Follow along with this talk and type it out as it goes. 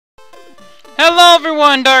Hello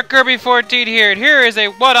everyone, Dark Kirby 14 here, and here is a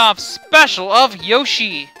one-off special of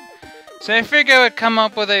Yoshi. So I figured I would come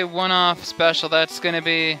up with a one-off special that's gonna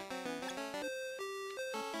be...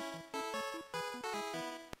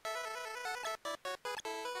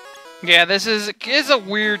 Yeah, this is a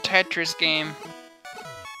weird Tetris game.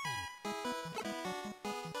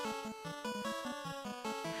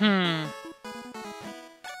 Hmm.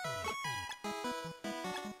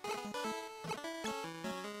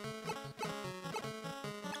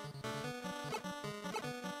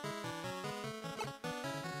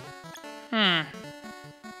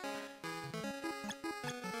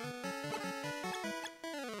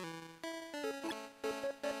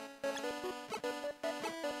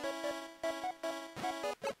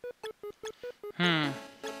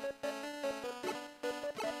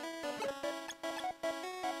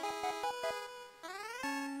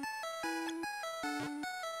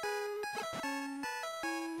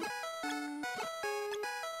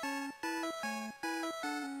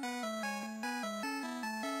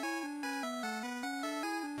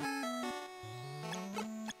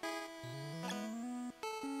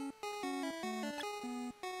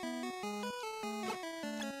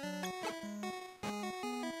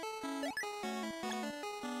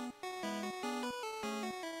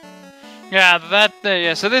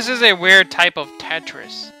 Yeah, so this is a weird type of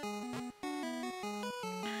Tetris.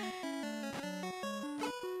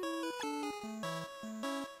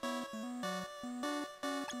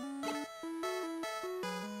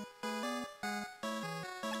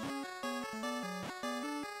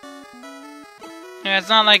 Yeah, it's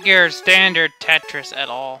not like your standard Tetris at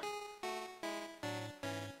all.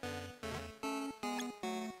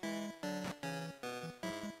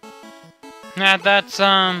 Yeah, that's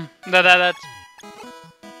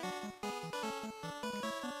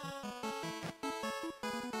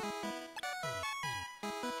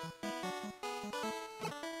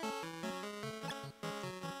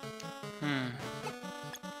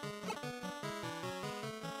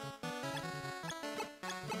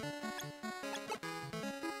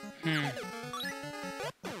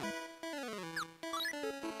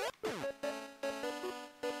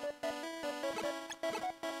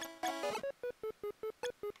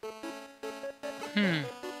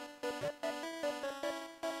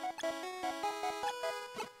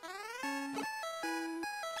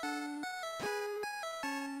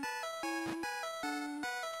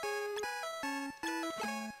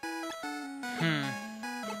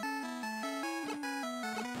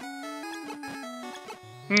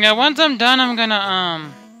Yeah, once I'm done, I'm gonna,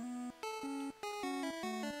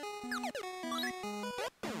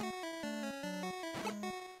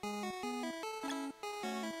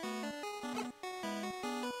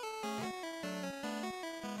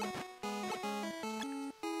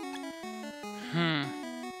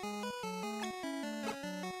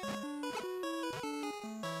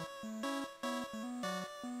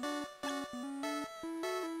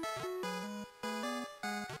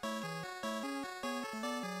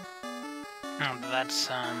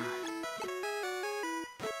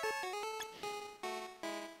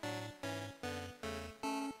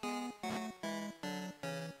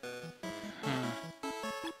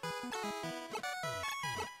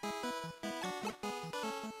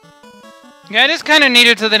 yeah, I just kind of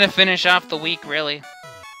needed something to finish off the week, really.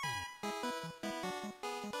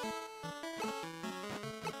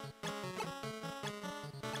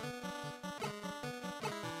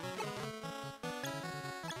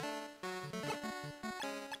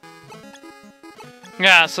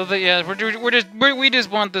 Yeah, so we just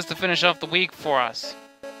want this to finish off the week for us.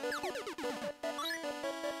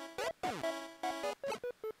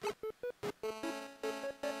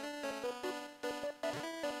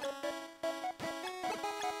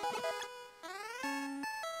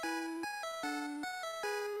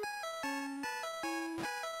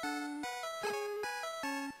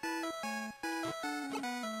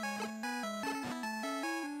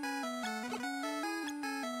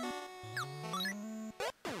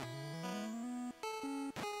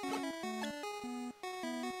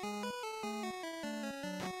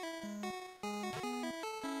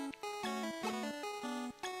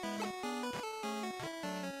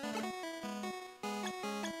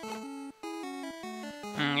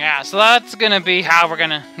 Yeah, so that's gonna be how we're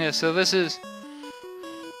gonna... Yeah, so this is...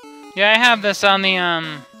 Yeah, I have this on the,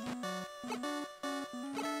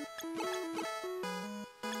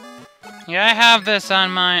 Yeah, I have this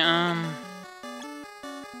on my,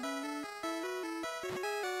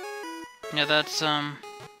 Yeah, that's,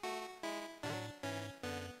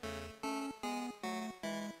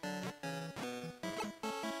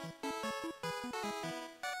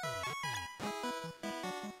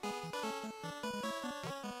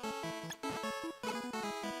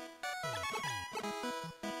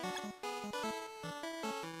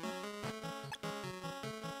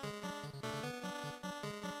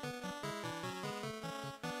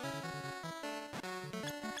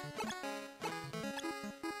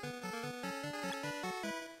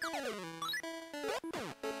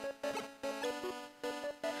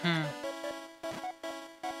 Hmm.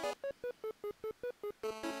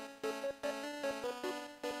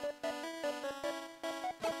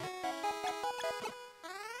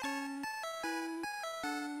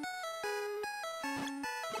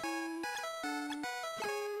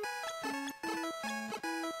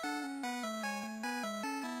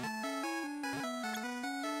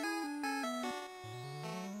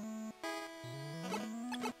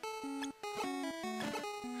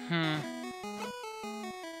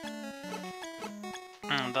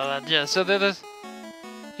 Yeah, so there's...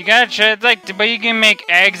 You gotta try, like, but you can make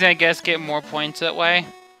eggs and I guess get more points that way.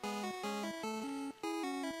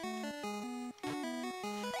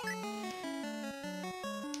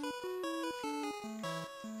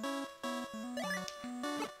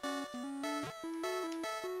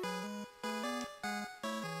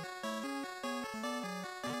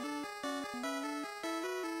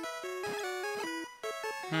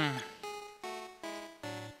 Hmm.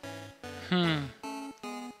 Hmm.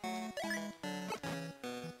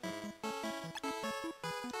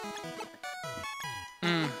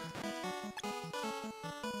 Hmm.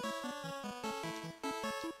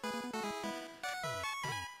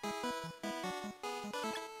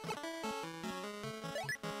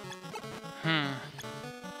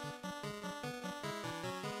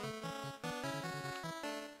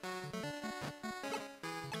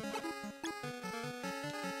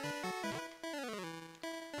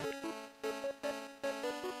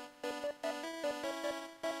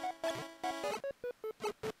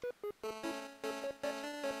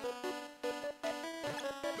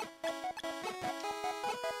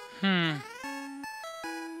 Hmm. Hmm.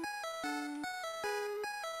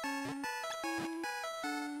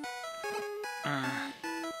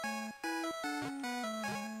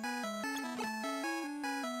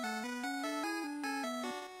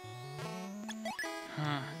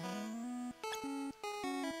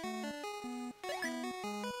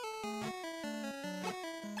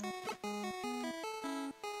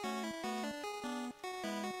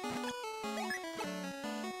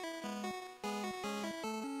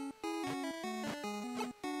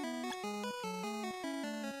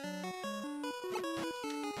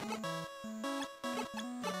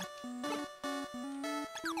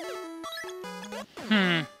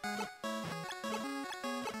 Hmm.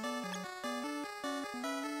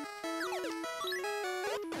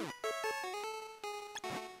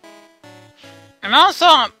 And also,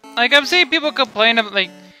 like, I've seen people complain about, like,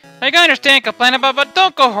 I understand complain about, but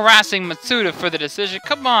don't go harassing Matsuda for the decision.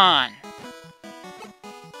 Come on.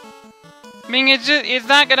 I mean, it's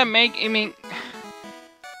not gonna make, I mean,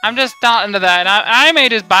 I'm just not into that. I may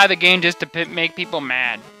just buy the game just to make people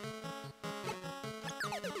mad.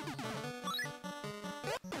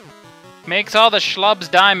 Makes all the schlubs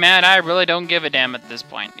die mad. I really don't give a damn at this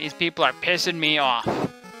point. These people are pissing me off.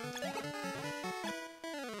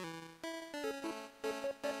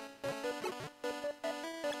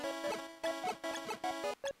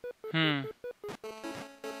 Hmm.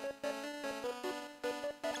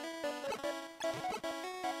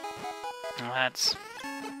 Well, that's...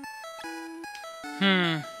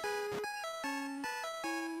 Hmm.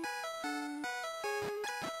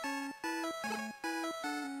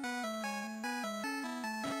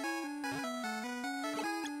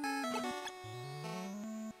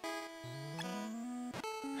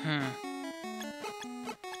 Hmm.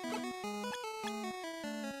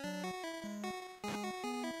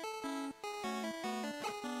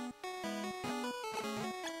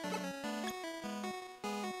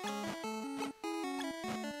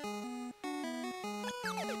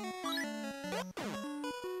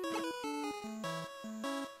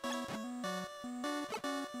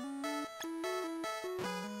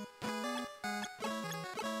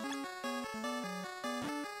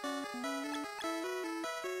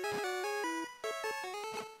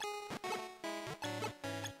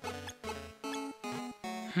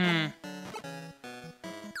 Hmm.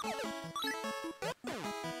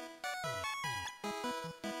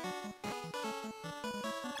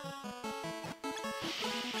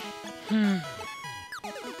 Hmm.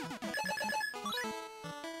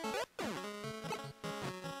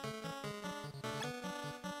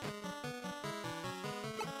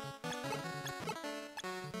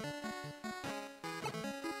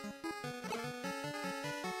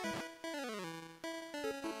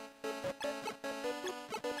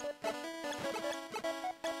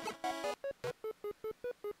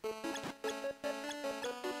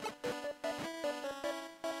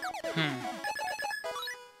 Hmm. Hmm.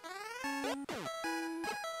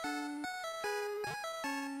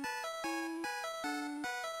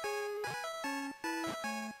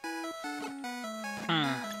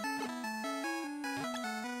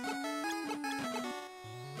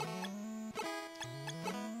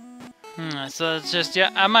 So it's just,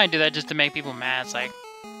 yeah, I might do that just to make people mad. It's like,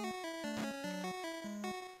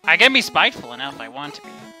 I can be spiteful enough if I want to be.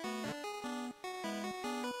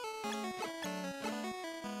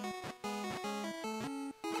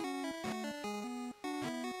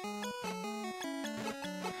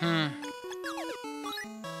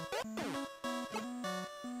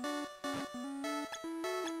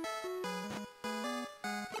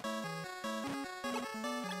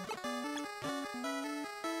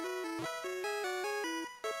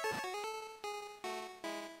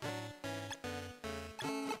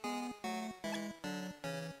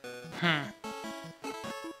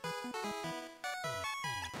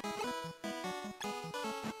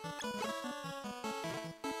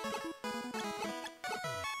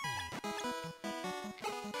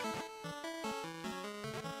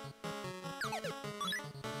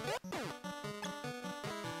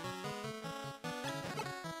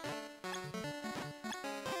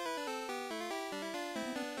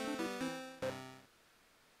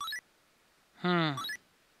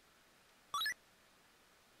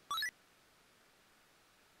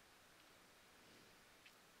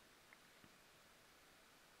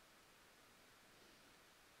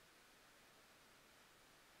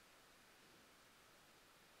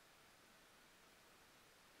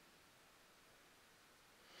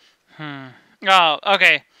 Oh,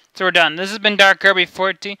 okay. So we're done. This has been Dark Kirby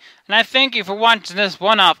 14, and I thank you for watching this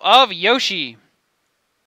one-off of Yoshi.